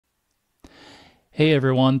Hey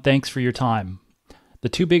everyone, thanks for your time. The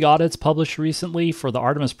two big audits published recently for the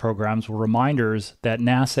Artemis programs were reminders that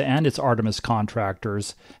NASA and its Artemis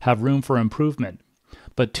contractors have room for improvement.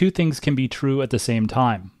 But two things can be true at the same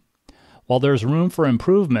time. While there's room for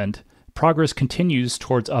improvement, progress continues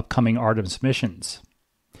towards upcoming Artemis missions.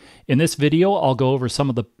 In this video, I'll go over some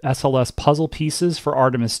of the SLS puzzle pieces for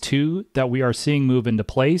Artemis II that we are seeing move into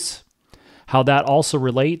place, how that also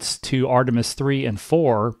relates to Artemis III and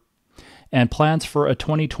IV, and plans for a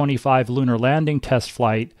 2025 lunar landing test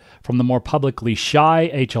flight from the more publicly shy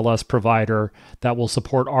HLS provider that will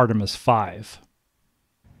support Artemis V.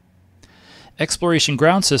 Exploration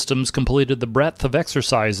Ground Systems completed the breadth of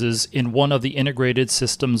exercises in one of the integrated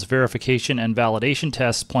systems verification and validation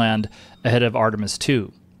tests planned ahead of Artemis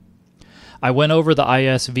II. I went over the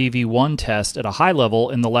ISVV-1 test at a high level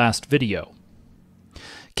in the last video.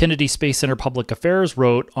 Kennedy Space Center Public Affairs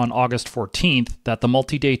wrote on August 14th that the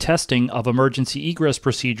multi-day testing of emergency egress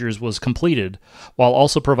procedures was completed, while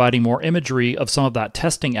also providing more imagery of some of that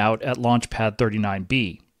testing out at Launch Pad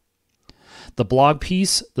 39B. The blog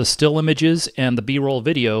piece, the still images, and the B-roll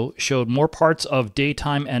video showed more parts of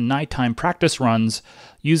daytime and nighttime practice runs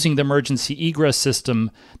using the emergency egress system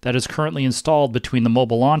that is currently installed between the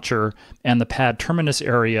mobile launcher and the pad terminus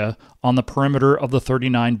area on the perimeter of the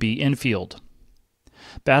 39B infield.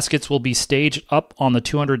 Baskets will be staged up on the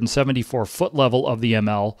 274-foot level of the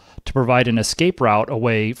ML to provide an escape route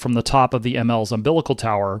away from the top of the ML's umbilical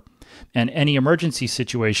tower and any emergency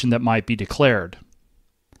situation that might be declared.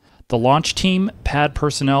 The launch team, pad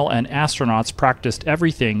personnel, and astronauts practiced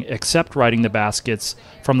everything except riding the baskets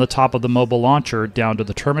from the top of the mobile launcher down to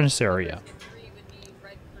the terminus area.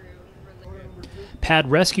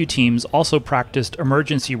 Pad rescue teams also practiced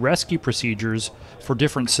emergency rescue procedures for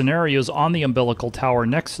different scenarios on the umbilical tower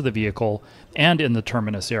next to the vehicle and in the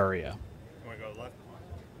terminus area.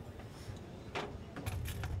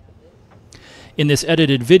 In this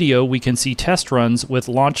edited video, we can see test runs with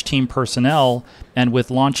launch team personnel and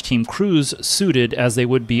with launch team crews suited as they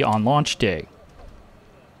would be on launch day.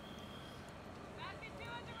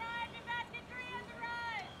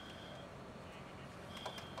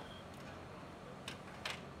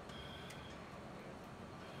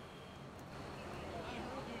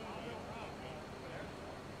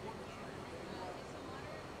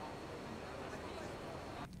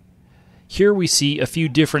 Here we see a few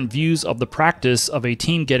different views of the practice of a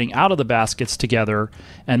team getting out of the baskets together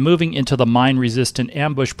and moving into the mine-resistant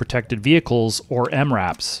ambush-protected vehicles, or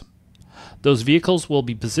MRAPs. Those vehicles will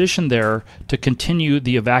be positioned there to continue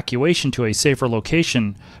the evacuation to a safer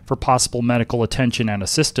location for possible medical attention and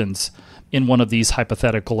assistance in one of these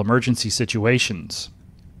hypothetical emergency situations.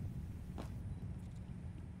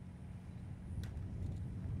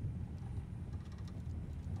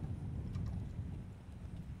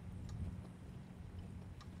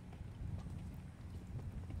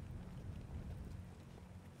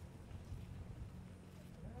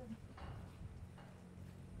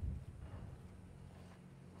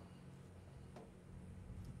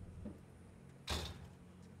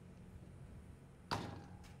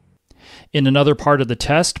 In another part of the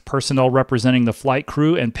test, personnel representing the flight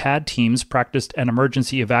crew and pad teams practiced an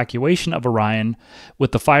emergency evacuation of Orion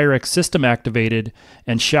with the FireX system activated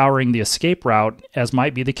and showering the escape route, as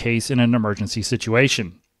might be the case in an emergency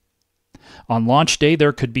situation. On launch day,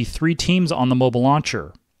 there could be 3 teams on the mobile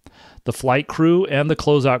launcher: the flight crew and the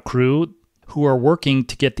closeout crew, who are working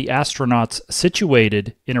to get the astronauts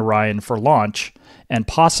situated in Orion for launch, and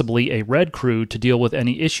possibly a red crew to deal with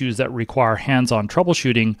any issues that require hands-on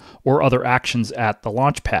troubleshooting or other actions at the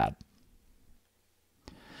launch pad.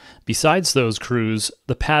 Besides those crews,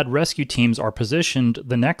 the pad rescue teams are positioned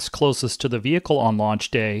the next closest to the vehicle on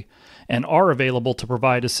launch day and are available to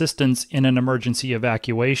provide assistance in an emergency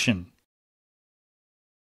evacuation.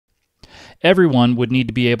 Everyone would need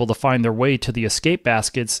to be able to find their way to the escape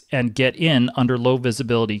baskets and get in under low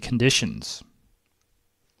visibility conditions.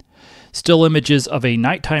 Still images of a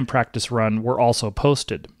nighttime practice run were also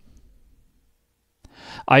posted.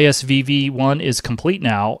 ISVV-1 is complete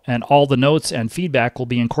now, and all the notes and feedback will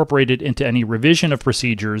be incorporated into any revision of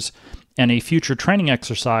procedures and a future training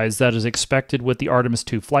exercise that is expected with the Artemis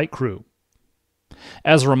II flight crew.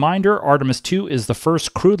 As a reminder, Artemis II is the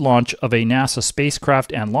first crewed launch of a NASA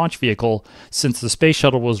spacecraft and launch vehicle since the Space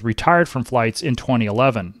Shuttle was retired from flights in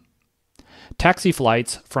 2011. Taxi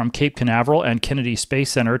flights from Cape Canaveral and Kennedy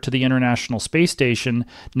Space Center to the International Space Station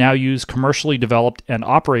now use commercially developed and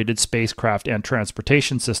operated spacecraft and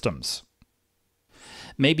transportation systems.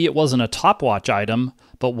 Maybe it wasn't a top watch item,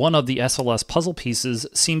 but one of the SLS puzzle pieces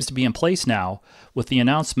seems to be in place now, with the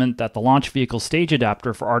announcement that the launch vehicle stage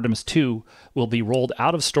adapter for Artemis II will be rolled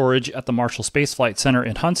out of storage at the Marshall Space Flight Center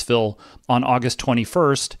in Huntsville on August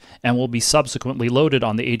 21st and will be subsequently loaded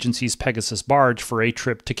on the agency's Pegasus barge for a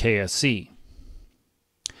trip to KSC.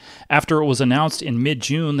 After it was announced in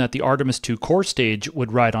mid-June that the Artemis II core stage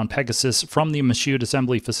would ride on Pegasus from the Michoud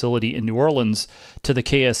Assembly Facility in New Orleans to the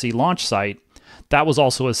KSC launch site, that was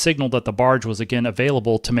also a signal that the barge was again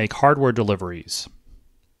available to make hardware deliveries.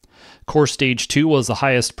 Core Stage 2 was the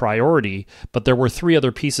highest priority, but there were 3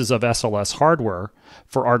 other pieces of SLS hardware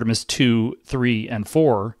for Artemis II, III, and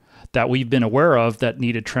IV that we've been aware of that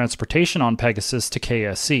needed transportation on Pegasus to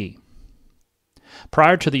KSC.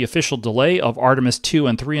 Prior to the official delay of Artemis II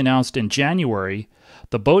and III announced in January,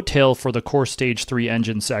 the boat tail for the Core Stage 3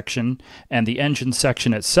 engine section and the engine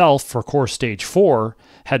section itself for Core Stage 4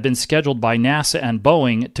 had been scheduled by NASA and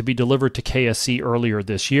Boeing to be delivered to KSC earlier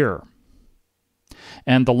this year.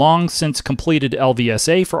 And the long since completed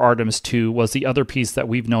LVSA for Artemis II was the other piece that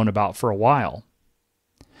we've known about for a while.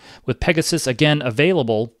 With Pegasus again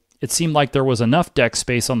available, it seemed like there was enough deck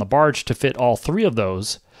space on the barge to fit all 3 of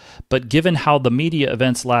those, but given how the media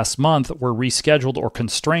events last month were rescheduled or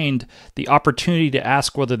constrained, the opportunity to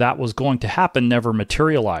ask whether that was going to happen never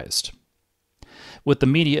materialized. With the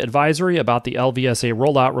media advisory about the LVSA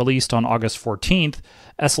rollout released on August 14th,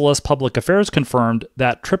 SLS Public Affairs confirmed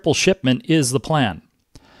that triple shipment is the plan.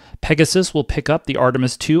 Pegasus will pick up the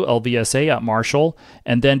Artemis II LVSA at Marshall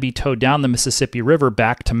and then be towed down the Mississippi River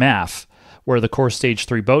back to MAF, where the Core Stage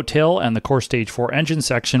 3 boat tail and the Core Stage 4 engine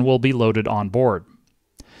section will be loaded on board.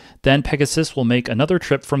 Then Pegasus will make another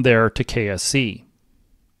trip from there to KSC.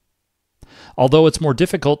 Although it's more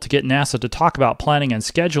difficult to get NASA to talk about planning and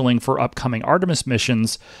scheduling for upcoming Artemis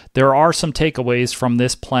missions, there are some takeaways from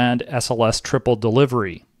this planned SLS triple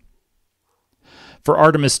delivery. For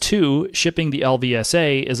Artemis II, shipping the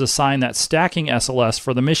LVSA is a sign that stacking SLS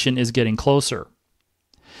for the mission is getting closer.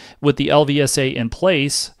 With the LVSA in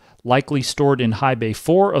place, likely stored in High Bay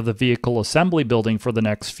 4 of the Vehicle Assembly Building for the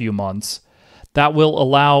next few months, that will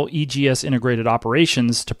allow EGS integrated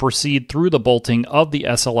operations to proceed through the bolting of the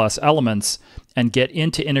SLS elements and get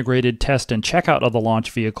into integrated test and checkout of the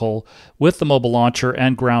launch vehicle with the mobile launcher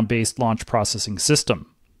and ground-based launch processing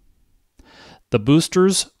system. The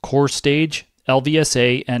boosters, core stage,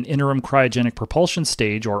 LVSA, and interim cryogenic propulsion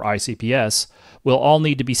stage, or ICPS, will all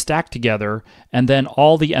need to be stacked together, and then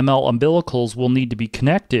all the ML umbilicals will need to be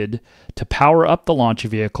connected to power up the launch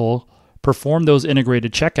vehicle, perform those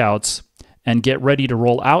integrated checkouts, and get ready to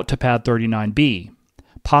roll out to Pad 39B,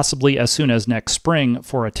 possibly as soon as next spring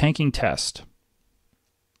for a tanking test.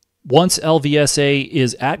 Once LVSA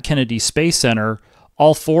is at Kennedy Space Center,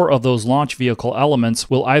 all 4 of those launch vehicle elements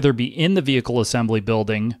will either be in the Vehicle Assembly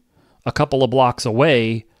Building, a couple of blocks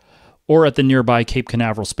away, or at the nearby Cape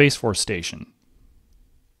Canaveral Space Force Station.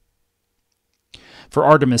 For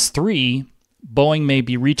Artemis III, Boeing may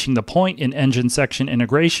be reaching the point in engine section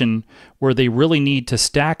integration where they really need to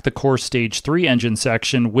stack the Core Stage 3 engine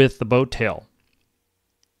section with the boat tail.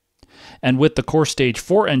 And with the Core Stage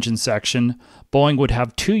 4 engine section, Boeing would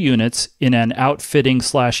have 2 units in an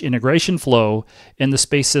outfitting/integration flow in the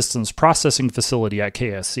Space Systems Processing Facility at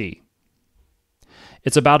KSC.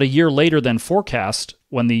 It's about a year later than forecast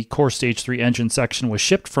when the Core Stage 3 engine section was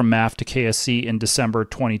shipped from MAF to KSC in December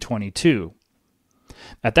 2022.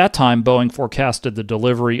 At that time, Boeing forecasted the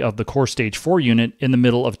delivery of the Core Stage 4 unit in the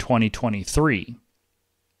middle of 2023.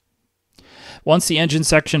 Once the engine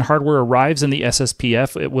section hardware arrives in the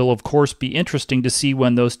SSPF, it will of course be interesting to see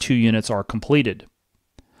when those 2 units are completed.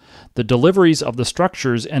 The deliveries of the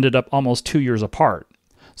structures ended up almost 2 years apart,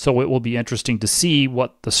 so it will be interesting to see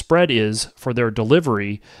what the spread is for their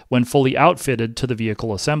delivery when fully outfitted to the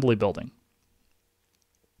Vehicle Assembly Building.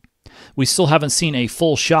 We still haven't seen a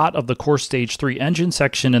full shot of the Core Stage 3 engine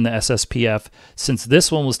section in the SSPF since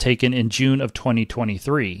this one was taken in June of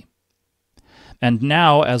 2023. And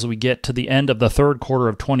now, as we get to the end of the 3rd quarter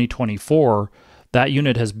of 2024, that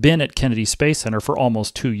unit has been at Kennedy Space Center for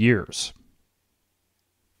almost 2 years.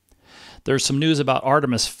 There's some news about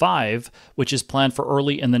Artemis V, which is planned for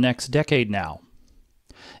early in the next decade now.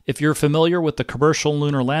 If you're familiar with the commercial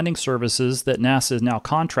lunar landing services that NASA is now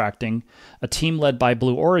contracting, a team led by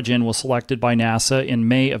Blue Origin was selected by NASA in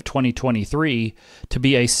May of 2023 to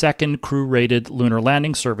be a second crew-rated lunar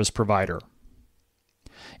landing service provider.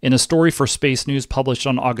 In a story for Space News published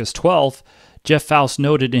on August 12th, Jeff Faust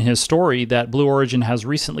noted in his story that Blue Origin has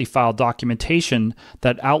recently filed documentation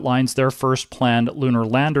that outlines their first planned lunar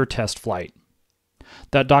lander test flight.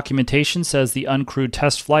 That documentation says the uncrewed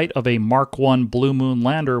test flight of a Mark I Blue Moon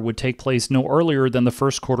lander would take place no earlier than the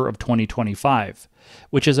first quarter of 2025,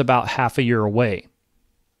 which is about half a year away.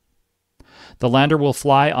 The lander will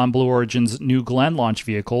fly on Blue Origin's New Glenn launch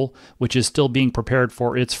vehicle, which is still being prepared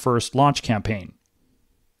for its first launch campaign.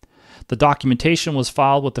 The documentation was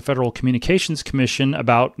filed with the Federal Communications Commission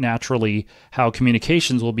about, naturally, how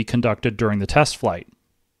communications will be conducted during the test flight.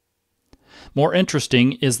 More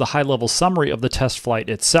interesting is the high-level summary of the test flight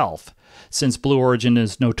itself, since Blue Origin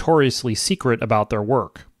is notoriously secret about their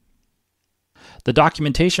work. The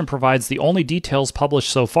documentation provides the only details published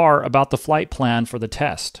so far about the flight plan for the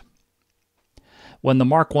test. When the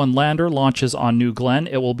Mark I lander launches on New Glenn,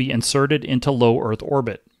 it will be inserted into low Earth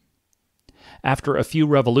orbit. After a few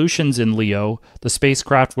revolutions in LEO, the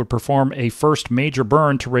spacecraft would perform a first major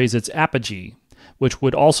burn to raise its apogee, which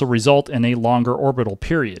would also result in a longer orbital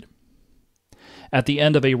period. At the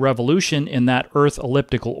end of a revolution in that Earth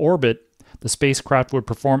elliptical orbit, the spacecraft would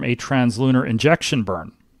perform a translunar injection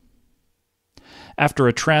burn. After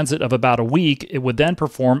a transit of about a week, it would then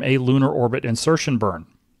perform a lunar orbit insertion burn.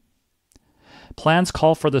 Plans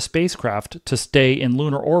call for the spacecraft to stay in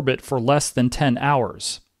lunar orbit for less than 10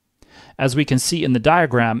 hours. As we can see in the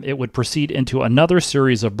diagram, it would proceed into another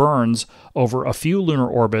series of burns over a few lunar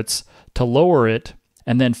orbits to lower it,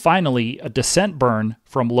 and then finally a descent burn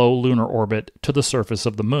from low lunar orbit to the surface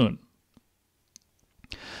of the Moon.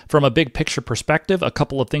 From a big picture perspective, a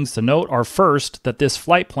couple of things to note are first, that this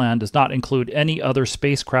flight plan does not include any other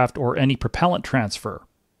spacecraft or any propellant transfer.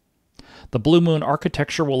 The Blue Moon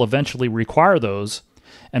architecture will eventually require those,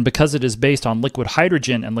 and because it is based on liquid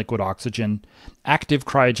hydrogen and liquid oxygen, active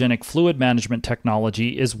cryogenic fluid management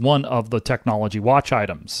technology is one of the technology watch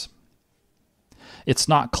items. It's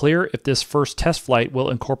not clear if this first test flight will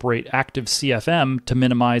incorporate active CFM to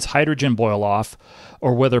minimize hydrogen boil-off,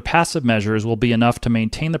 or whether passive measures will be enough to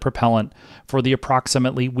maintain the propellant for the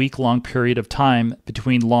approximately week-long period of time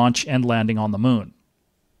between launch and landing on the Moon.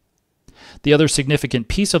 The other significant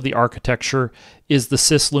piece of the architecture is the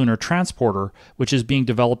cislunar transporter, which is being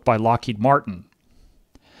developed by Lockheed Martin.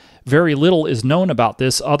 Very little is known about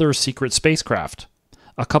this other secret spacecraft.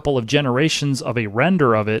 A couple of generations of a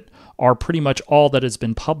render of it are pretty much all that has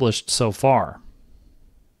been published so far.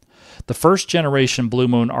 The first generation Blue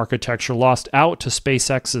Moon architecture lost out to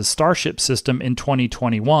SpaceX's Starship system in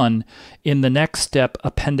 2021 in the Next Step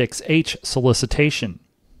Appendix H solicitation.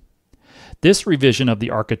 This revision of the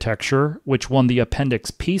architecture, which won the Appendix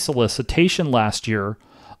P solicitation last year,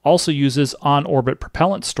 also uses on-orbit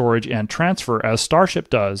propellant storage and transfer as Starship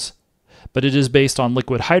does, but it is based on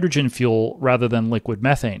liquid hydrogen fuel rather than liquid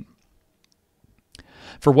methane.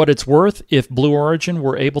 For what it's worth, if Blue Origin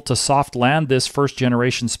were able to soft land this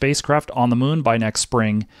first-generation spacecraft on the Moon by next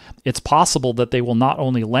spring, it's possible that they will not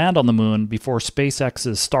only land on the Moon before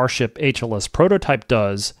SpaceX's Starship HLS prototype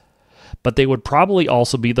does, but they would probably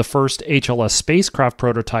also be the first HLS spacecraft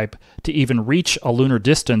prototype to even reach a lunar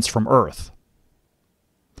distance from Earth.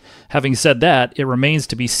 Having said that, it remains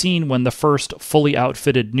to be seen when the first fully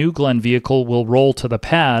outfitted New Glenn vehicle will roll to the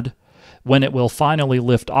pad, when it will finally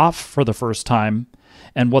lift off for the first time,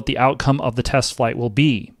 and what the outcome of the test flight will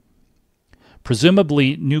be.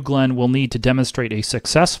 Presumably, New Glenn will need to demonstrate a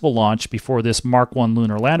successful launch before this Mark I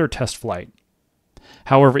lunar lander test flight.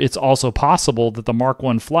 However, it's also possible that the Mark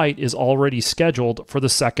I flight is already scheduled for the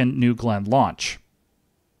second New Glenn launch.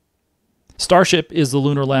 Starship is the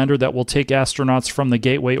lunar lander that will take astronauts from the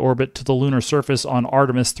Gateway orbit to the lunar surface on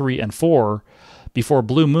Artemis III and IV, before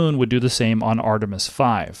Blue Moon would do the same on Artemis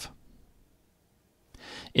V.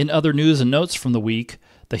 In other news and notes from the week,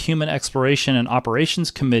 the Human Exploration and Operations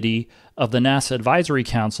Committee of the NASA Advisory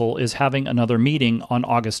Council is having another meeting on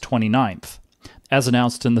August 29th, as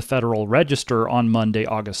announced in the Federal Register on Monday,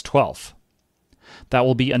 August 12th. That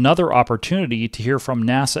will be another opportunity to hear from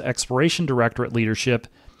NASA Exploration Directorate leadership,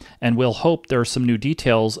 and we'll hope there are some new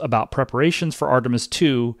details about preparations for Artemis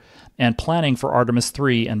II and planning for Artemis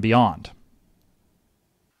III and beyond.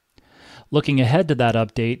 Looking ahead to that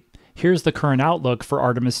update, here's the current outlook for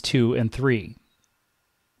Artemis II and III.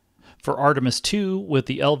 For Artemis II, with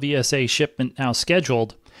the LVSA shipment now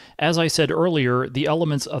scheduled, as I said earlier, the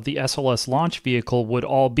elements of the SLS launch vehicle would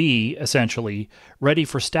all be, essentially, ready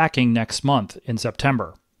for stacking next month in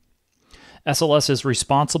September. SLS is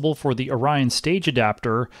responsible for the Orion stage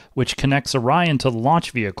adapter, which connects Orion to the launch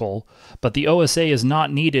vehicle, but the OSA is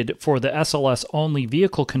not needed for the SLS-only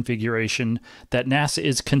vehicle configuration that NASA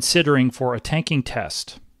is considering for a tanking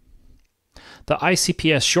test. The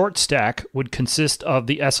ICPS short stack would consist of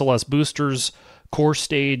the SLS boosters, core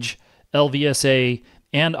stage, LVSA,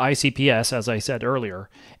 and ICPS, as I said earlier,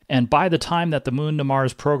 and by the time that the Moon to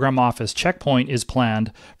Mars Program Office checkpoint is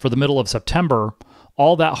planned for the middle of September,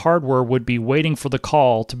 all that hardware would be waiting for the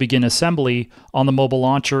call to begin assembly on the mobile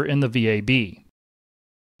launcher in the VAB.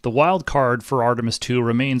 The wild card for Artemis II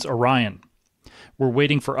remains Orion. We're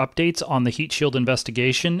waiting for updates on the heat shield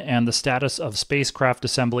investigation and the status of spacecraft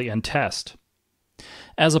assembly and test.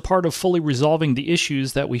 As a part of fully resolving the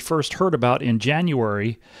issues that we first heard about in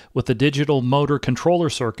January with the digital motor controller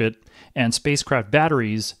circuit and spacecraft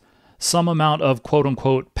batteries, some amount of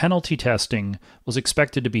quote-unquote penalty testing was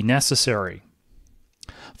expected to be necessary.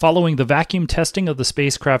 Following the vacuum testing of the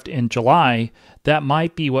spacecraft in July, that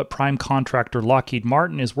might be what prime contractor Lockheed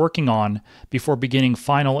Martin is working on before beginning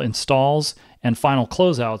final installs and final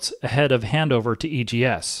closeouts ahead of handover to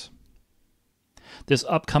EGS. This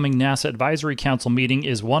upcoming NASA Advisory Council meeting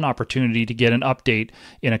is one opportunity to get an update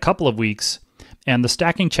in a couple of weeks, and the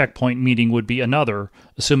stacking checkpoint meeting would be another,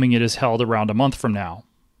 assuming it is held around a month from now.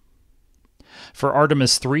 For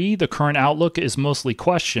Artemis III, the current outlook is mostly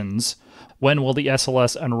questions. When will the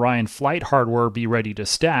SLS and Orion flight hardware be ready to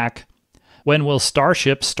stack? When will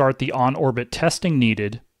Starship start the on-orbit testing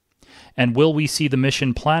needed? And will we see the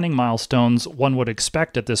mission planning milestones one would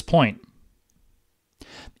expect at this point?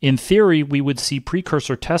 In theory, we would see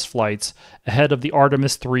precursor test flights ahead of the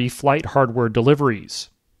Artemis III flight hardware deliveries.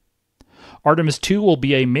 Artemis II will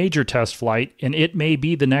be a major test flight, and it may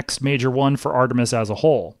be the next major one for Artemis as a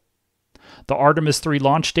whole. The Artemis III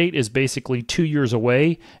launch date is basically 2 years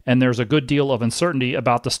away, and there's a good deal of uncertainty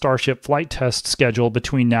about the Starship flight test schedule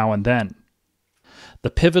between now and then. The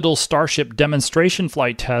pivotal Starship demonstration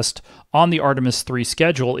flight test on the Artemis III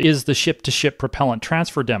schedule is the ship-to-ship propellant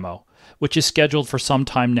transfer demo, which is scheduled for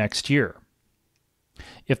sometime next year.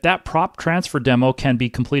 If that prop transfer demo can be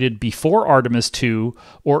completed before Artemis II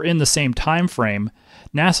or in the same time frame,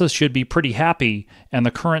 NASA should be pretty happy, and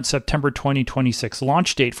the current September 2026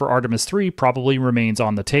 launch date for Artemis III probably remains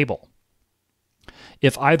on the table.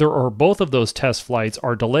 If either or both of those test flights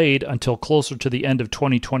are delayed until closer to the end of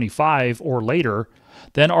 2025 or later,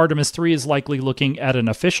 then Artemis III is likely looking at an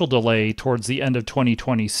official delay towards the end of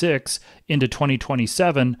 2026 into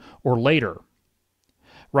 2027 or later.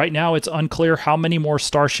 Right now, it's unclear how many more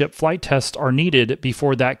Starship flight tests are needed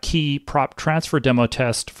before that key prop transfer demo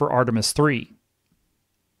test for Artemis III.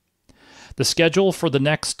 The schedule for the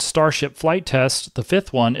next Starship flight test, the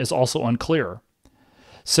fifth one, is also unclear.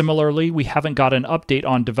 Similarly, we haven't got an update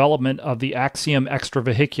on development of the Axiom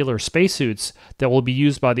extravehicular spacesuits that will be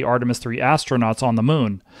used by the Artemis III astronauts on the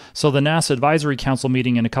Moon, so the NASA Advisory Council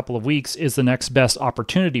meeting in a couple of weeks is the next best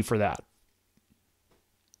opportunity for that.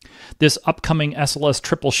 This upcoming SLS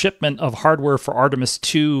triple shipment of hardware for Artemis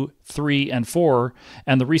II, III, and IV,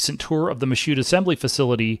 and the recent tour of the Michoud Assembly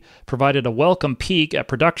Facility provided a welcome peek at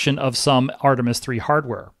production of some Artemis III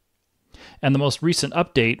hardware. And the most recent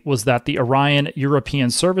update was that the Orion European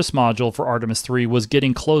Service Module for Artemis III was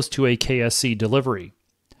getting close to a KSC delivery.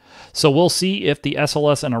 So we'll see if the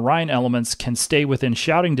SLS and Orion elements can stay within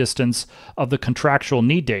shouting distance of the contractual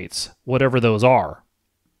need dates, whatever those are.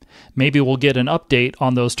 Maybe we'll get an update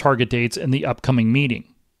on those target dates in the upcoming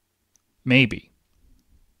meeting. Maybe.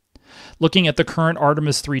 Looking at the current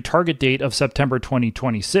Artemis III target date of September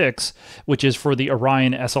 2026, which is for the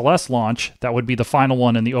Orion SLS launch, that would be the final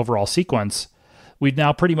one in the overall sequence, we've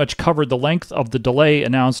now pretty much covered the length of the delay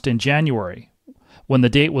announced in January, when the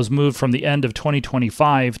date was moved from the end of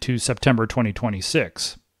 2025 to September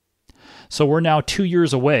 2026. So we're now 2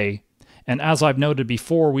 years away, and as I've noted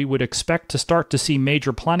before, we would expect to start to see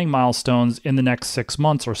major planning milestones in the next 6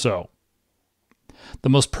 months or so. The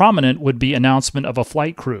most prominent would be announcement of a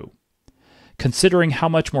flight crew. Considering how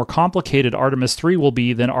much more complicated Artemis III will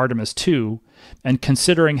be than Artemis II, and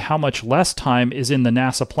considering how much less time is in the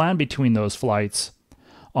NASA plan between those flights,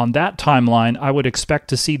 on that timeline I would expect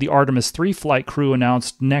to see the Artemis III flight crew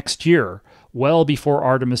announced next year, well before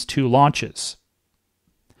Artemis II launches.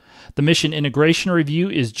 The mission integration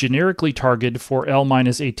review is generically targeted for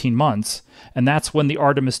L-18 months, and that's when the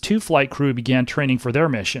Artemis II flight crew began training for their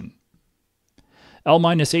mission.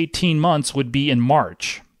 L-18 months would be in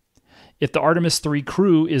March. If the Artemis III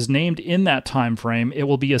crew is named in that time frame, it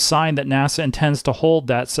will be a sign that NASA intends to hold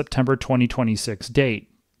that September 2026 date.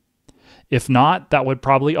 If not, that would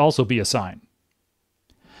probably also be a sign.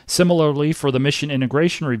 Similarly, for the mission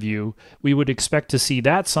integration review, we would expect to see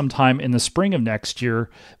that sometime in the spring of next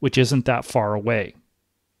year, which isn't that far away.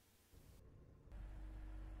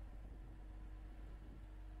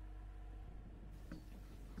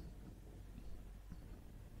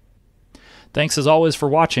 Thanks as always for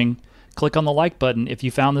watching. Click on the like button if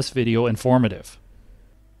you found this video informative.